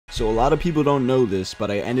So a lot of people don't know this,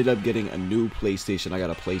 but I ended up getting a new PlayStation. I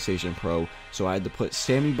got a PlayStation Pro, so I had to put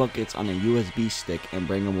Sammy buckets on a USB stick and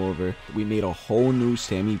bring them over. We made a whole new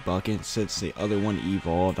Sammy bucket since the other one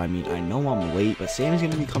evolved. I mean, I know I'm late, but Sammy's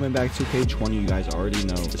gonna be coming back 2K20. You guys already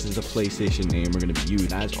know this is a PlayStation name we're gonna be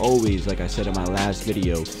using. As always, like I said in my last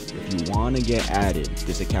video, if you want to get added,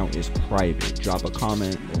 this account is private. Drop a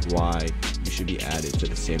comment of why you should be added to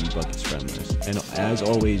the Sammy Buckets friend list. And as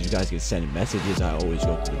always, you guys can send messages. I always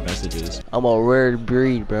go through the messages. I'm a rare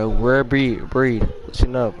breed, bro. Rare breed.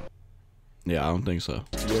 Listen up. Yeah, I don't think so.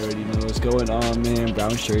 You already know what's going on, man.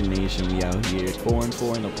 Brown Shirt Nation, we out here.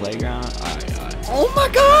 4-4 in the playground. Alright. Oh my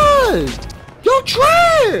god! Yo,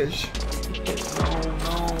 trash! Oh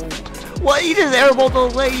no. What? He just airballed the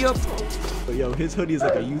layup. Yo, his hoodie is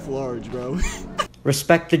like a youth large, bro.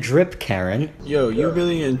 Respect the drip, Karen. Yo, you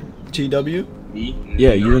really in TW? Me?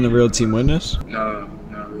 Yeah, you in the real Team Witness? No,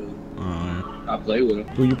 not really. Alright. I play with him.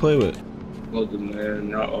 Who you play with? Most of them, man.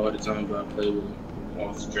 Not all the time, but I play with him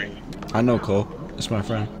off stream. I know Cole. That's my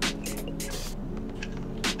friend.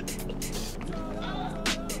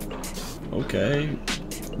 Okay.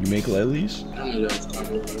 You make lilies? I know that was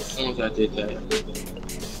coming. As soon as I did that.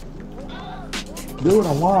 Dude,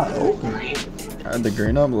 I want open. I had the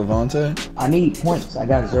green up, Levante. I need points. I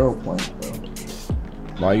got 0 points, bro.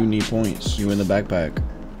 Why you need points? You in the backpack.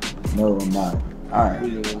 No, I'm not. Alright.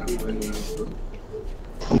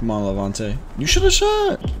 Come on, Levante. You should have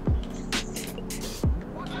shot.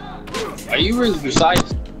 Are you really precise?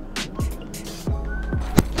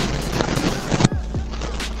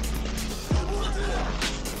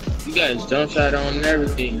 You guys jump shot on and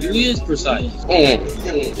everything. You is precise.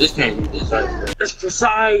 This can't be precise. That's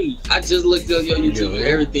precise. I just looked up your YouTube and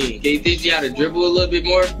everything. They teach you how to dribble a little bit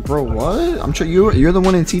more. Bro, what? I'm sure you're the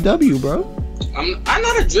one in TW, bro. I'm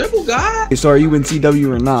not a dribble guy. So are you in TW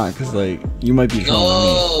or not? Cause like you might be.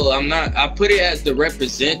 No, I'm not. I put it as to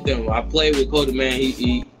represent them. I play with Coda, man.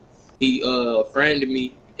 He friended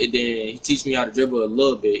me, and then he teach me how to dribble a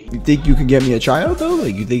little bit. You think you could get me a tryout though?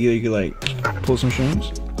 Like you think you could like pull some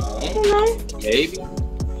strings? I don't know. Maybe.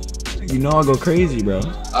 You know I'll go crazy, bro.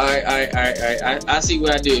 Alright. I see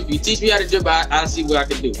what I do. If you teach me how to dribble, I see what I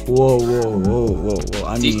can do. Whoa.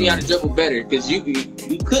 Teach me how to dribble better, cause you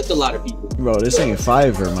cooked a lot of people. Bro, this ain't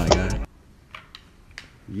Fiverr, my guy.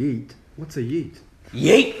 Yeet. What's a yeet?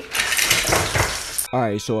 Yeet!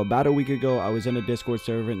 Alright, so about a week ago, I was in a Discord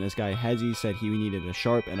server and this guy Hezzy said he needed a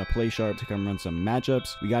sharp and a play sharp to come run some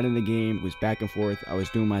matchups. We got in the game, it was back and forth. I was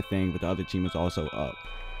doing my thing, but the other team was also up.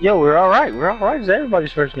 Yo, we're alright. We're alright. It's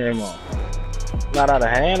everybody's first game on. Not out of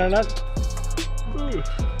hand or nothing.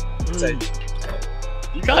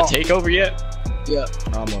 You got a takeover yet? Yeah.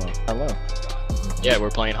 Hello. Yeah, we're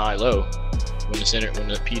playing high-low. When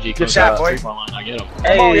the PG comes shot, out, boy. 3-point line, I get him.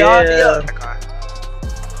 Hey, Come on, y'all. Yeah.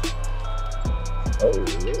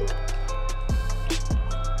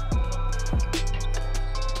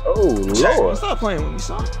 Oh, Lord. Stop playing with me,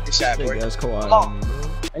 son. Good shot, boy. That's Kawhi. Come on.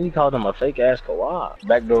 And you called him a fake ass Kawhi.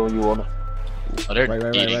 Backdoor when you want him. Oh, they're Right.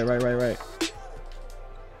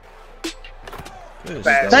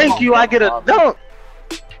 Bad. Thank you, I get a dunk.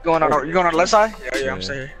 You going on the left side? Yeah, I'm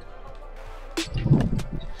saying.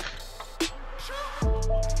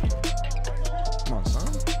 Come on, son.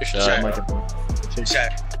 Good shot. Good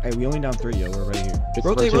shot. Hey, we only down 3, yo. We're right here.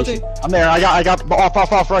 Rotate. I'm there. I got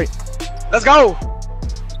off right. Let's go.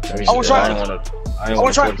 I wanna try. I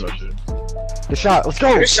wanna try. Good shot. Let's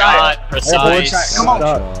go. Good shot. Precise. Come on.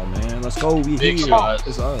 Oh, man. Let's go. We Big here. shot.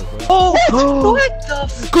 It's us, bro. Oh, what the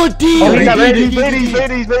f? Good deal. Oh, he got baited.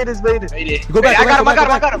 Made it. Go back, I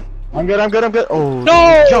got him. I'm good. Oh.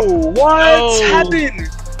 No. Jump. What happened?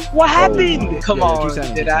 What happened? Come Yeah, on. keep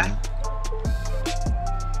sending, Did keep I?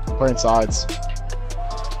 sending. Playing sides.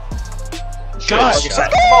 Shot. Shot.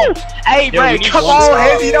 Come on. Hey, Yo, bro. we need Come one on. stop.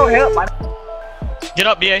 Heavy, don't help. Get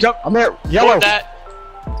up, BA. Jump. I'm there. Yellow. That.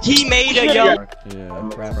 He made a Yeah. yellow. Yeah,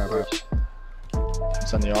 rap.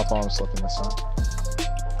 Send the off on slipping this time.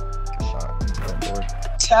 Good shot.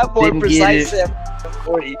 That boy Didn't precise get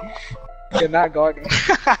 40. Cannot guard him.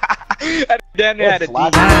 Damn near had a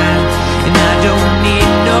Flat. D. And I don't need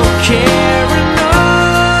no carrying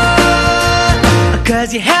on,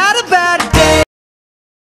 'cause you had a bad day.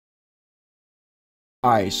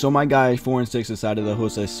 Alright, so my guy 4-6 decided to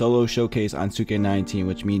host a solo showcase on 2K19,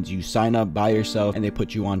 which means you sign up by yourself and they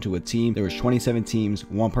put you onto a team. There was 27 teams,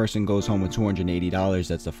 one person goes home with $280,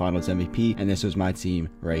 that's the finals MVP, and this was my team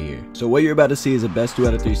right here. So what you're about to see is a best 2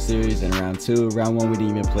 out of 3 series in round 2. Round 1 we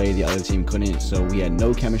didn't even play, the other team couldn't, so we had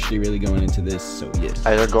no chemistry really going into this, so yeah.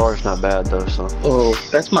 Hey, their guard's not bad though, so. Oh,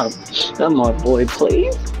 that's my boy,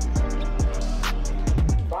 please.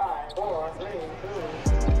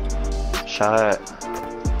 Shot.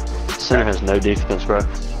 Center has no defense, bro.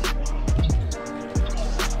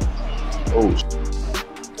 Oh.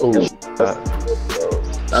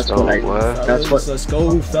 That's So what. what? That's what. Let's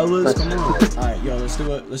go, fellas. Come on. All right, yo, let's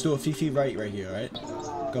do a Fifi right here. All right.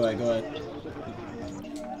 Go ahead.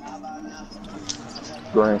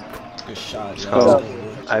 Go ahead. Good shot. Yo. Oh. Let's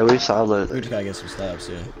go, Hey, we solid. we just gotta get some steps,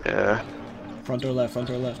 yeah. Yeah. Front door left.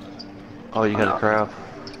 Oh, you got a crowd.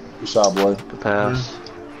 Good shot, boy. Good pass.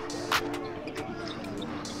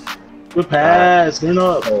 Good pass. Get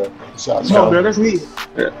up. Shot. Come on, bro. That's me.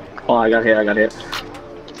 Yeah. Oh, I got hit.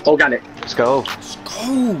 Oh, got it. Let's go. Let's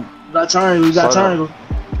go. We got triangle.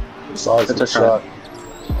 That's a shot.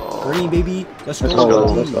 Green, baby. Let's Let's go.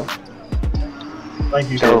 go. Let's go. Thank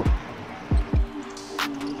you. Go.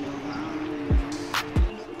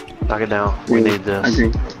 Knock it down. We need I this.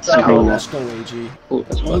 agree. Let's go, AG. Oh,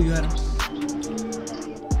 that's Oh, what. you had him.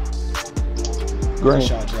 Good Green.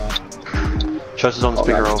 shot, drop. Trust is on the Oh,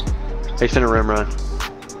 speaker nice. roll. Hey, finna rim run.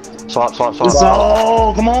 Swap.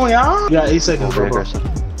 So, come on, y'all. You got 8 seconds, Very bro. aggressive.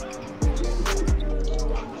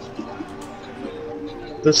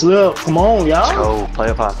 The slip. Come on, Let's y'all. go. Play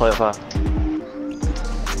up high.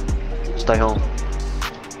 Stay home.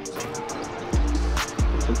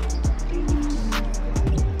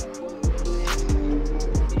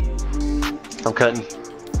 I'm cutting.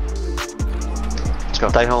 Let's go.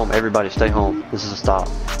 Stay home. Everybody stay home. This is a stop.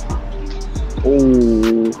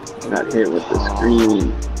 Oh, got hit with the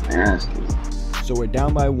screen. Nasty. So we're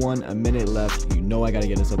down by 1, a minute left. You know I gotta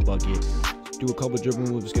get us a bucket. Do a couple dribble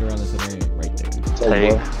moves, get around the center right there.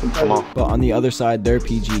 Hey, come on. But on the other side, their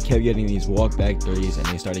PG kept getting these walk back threes and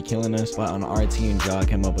they started killing us. But on our team, Ja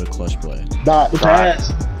came up with a clutch play. The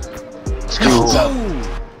pass. Let's go.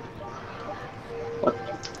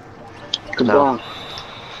 Good No. block.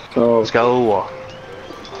 So, Let's go.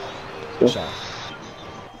 Good shot.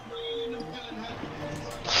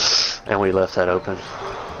 And we left that open.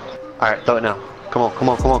 Alright, throw it now. Come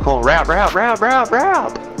on. Rap.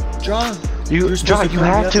 John, You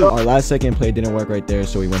have to. Our last second play didn't work right there,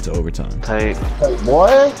 so we went to overtime. Hey, hey,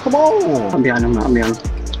 boy, come on. I'm behind him.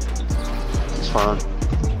 it's fine.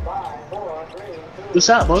 Good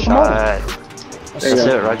shot, bro. Come on. Shot. That's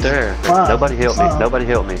it right there. Wow. Nobody help me. Wow. Nobody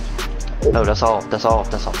help me. No, that's all.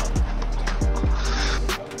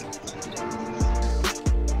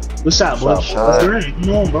 Good shot, bro. Shot. That's great. Come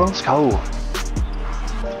on, bro. Let's go.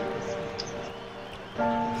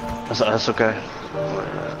 That's okay.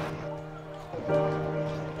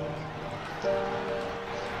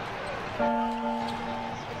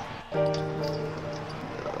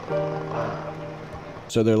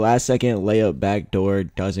 So their last second layup backdoor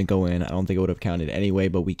doesn't go in. I don't think it would have counted anyway,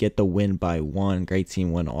 but we get the win by 1. Great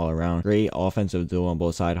team win all around. Great offensive duel on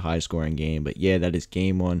both sides, high scoring game. But yeah, that is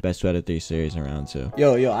game 1. Best 2 out of 3 series in round 2.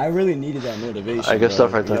 Yo, I really needed that motivation. I good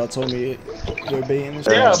stuff right there. Y'all told me you're baiting this.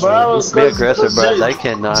 Yeah, bro. Be aggressive, bro. They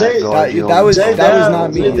cannot guard you. That was Jay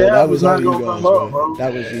not me. Dab That was was all not you gonna guys, come up, bro. bro.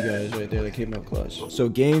 That was you guys right there that came up clutch. So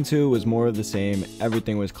game 2 was more of the same.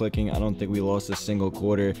 Everything was clicking. I don't think we lost a single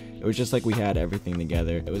quarter. It was just like we had everything together.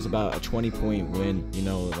 It was about a 20-point win. You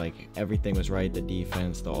know, like everything was right. The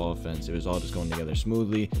defense, the offense, it was all just going together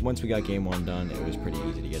smoothly. Once we got game 1 done, it was pretty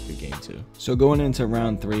easy to get through game 2. So going into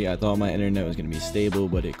round 3, I thought my internet was going to be stable,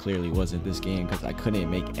 but it clearly wasn't this game because I couldn't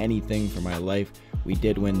make anything for my life. We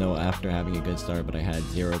did win though after having a good start, but I had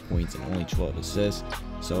 0 points and only 12 assists.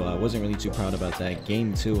 So I wasn't really too proud about that.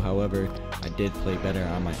 Game 2, however, I did play better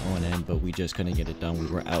on my own end, but we just couldn't get it done. We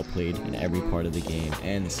were outplayed in every part of the game,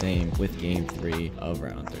 and the same with game 3 of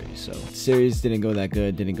round 3. So the series didn't go that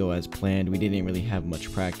good, didn't go as planned. We didn't really have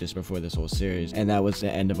much practice before this whole series, and that was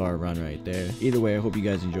the end of our run right there. Either way, I hope you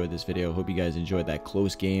guys enjoyed this video. Hope you guys enjoyed that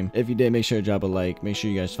close game. If you did, make sure to drop a like. Make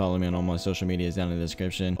sure you guys follow me on all my social medias down in the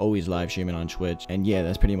description. Always live streaming on Twitch. And yeah,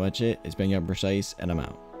 that's pretty much it. It's been YoungPrecise, and I'm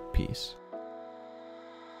out. Peace.